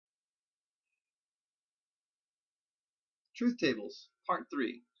Truth tables, part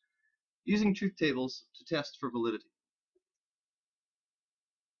 3. Using truth tables to test for validity.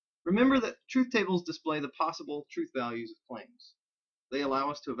 Remember that truth tables display the possible truth values of claims. They allow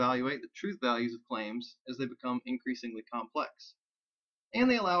us to evaluate the truth values of claims as they become increasingly complex. And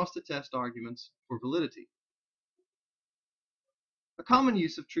they allow us to test arguments for validity. A common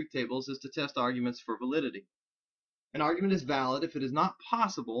use of truth tables is to test arguments for validity. An argument is valid if it is not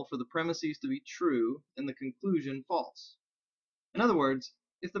possible for the premises to be true and the conclusion false. In other words,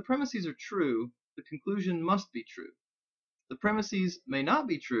 if the premises are true, the conclusion must be true. The premises may not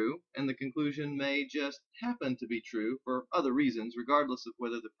be true, and the conclusion may just happen to be true for other reasons, regardless of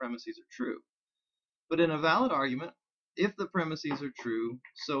whether the premises are true. But in a valid argument, if the premises are true,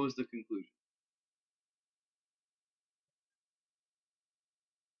 so is the conclusion.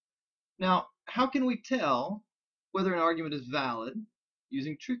 Now, how can we tell whether an argument is valid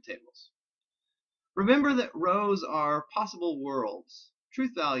using truth tables? Remember that rows are possible worlds,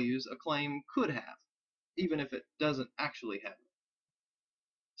 truth values a claim could have, even if it doesn't actually have it.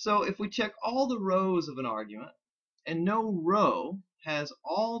 So if we check all the rows of an argument, and no row has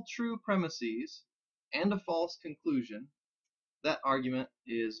all true premises and a false conclusion, that argument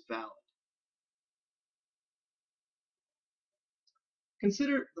is valid.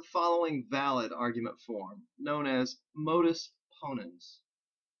 Consider the following valid argument form, known as modus ponens.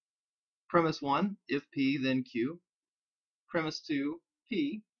 Premise 1, if P, then Q. Premise 2,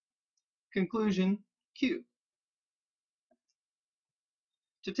 P. Conclusion, Q.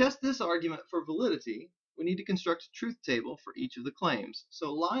 To test this argument for validity, we need to construct a truth table for each of the claims.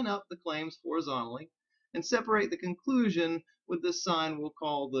 So line up the claims horizontally and separate the conclusion with this sign we'll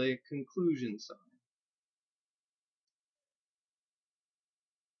call the conclusion sign.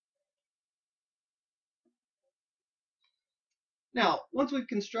 Now, once we've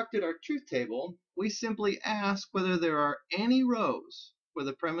constructed our truth table, we simply ask whether there are any rows where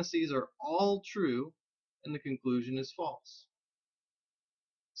the premises are all true and the conclusion is false.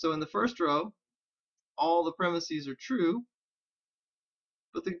 So in the first row, all the premises are true,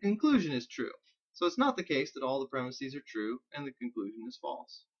 but the conclusion is true. So it's not the case that all the premises are true and the conclusion is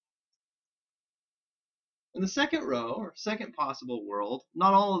false. In the second row, or second possible world,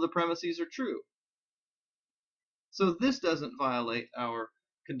 not all of the premises are true. So this doesn't violate our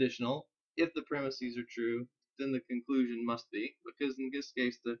conditional. If the premises are true, then the conclusion must be, because in this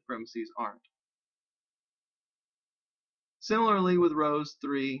case the premises aren't. Similarly with rows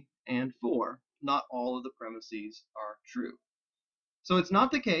 3 and 4, not all of the premises are true. So it's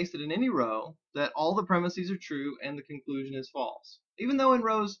not the case that in any row that all the premises are true and the conclusion is false. Even though in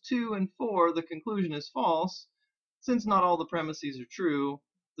rows 2 and 4 the conclusion is false, since not all the premises are true,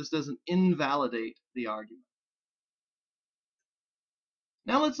 this doesn't invalidate the argument.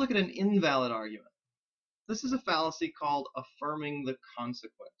 Now let's look at an invalid argument. This is a fallacy called affirming the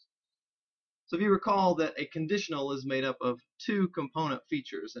consequent. So if you recall that a conditional is made up of two component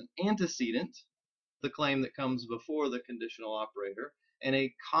features, an antecedent, the claim that comes before the conditional operator, and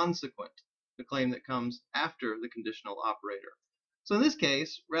a consequent, the claim that comes after the conditional operator. So in this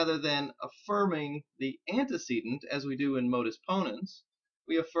case, rather than affirming the antecedent as we do in modus ponens,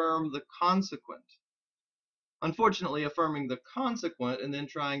 we affirm the consequent. Unfortunately, affirming the consequent and then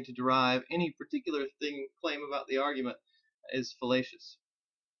trying to derive any particular claim about the argument is fallacious.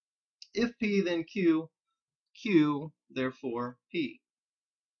 If P, then Q, Q, therefore P.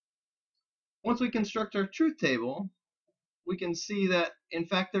 Once we construct our truth table, we can see that, in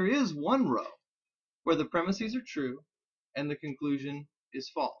fact, there is one row where the premises are true and the conclusion is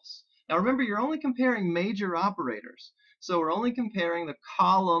false. Now remember, you're only comparing major operators. So we're only comparing the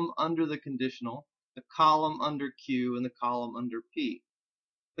column under the conditional, the column under Q, and the column under P.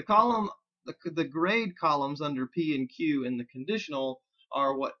 The grade columns under P and Q in the conditional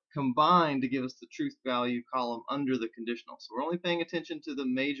are what combine to give us the truth value column under the conditional. So we're only paying attention to the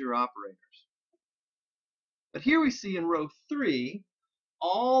major operators. But here we see in row 3,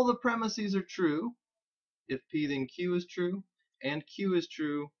 all the premises are true if P then Q is true, and Q is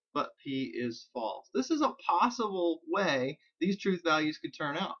true, but P is false. This is a possible way these truth values could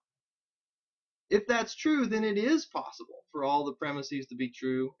turn out. If that's true, then it is possible for all the premises to be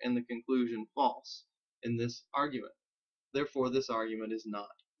true and the conclusion false in this argument. Therefore, this argument is not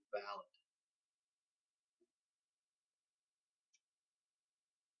valid.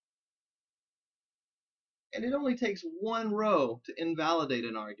 And it only takes one row to invalidate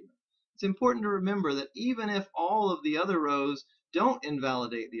an argument. It's important to remember that even if all of the other rows don't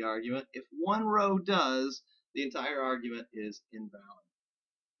invalidate the argument, if one row does, the entire argument is invalid.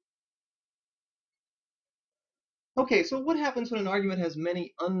 Okay, so what happens when an argument has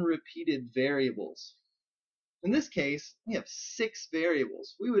many unrepeated variables? In this case, we have 6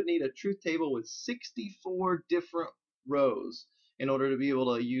 variables. We would need a truth table with 64 different rows in order to be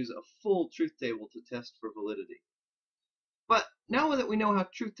able to use a full truth table to test for validity. But now that we know how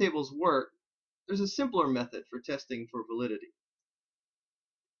truth tables work, there's a simpler method for testing for validity.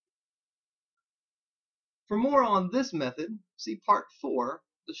 For more on this method, see Part 4,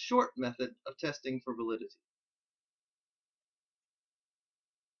 the short method of testing for validity.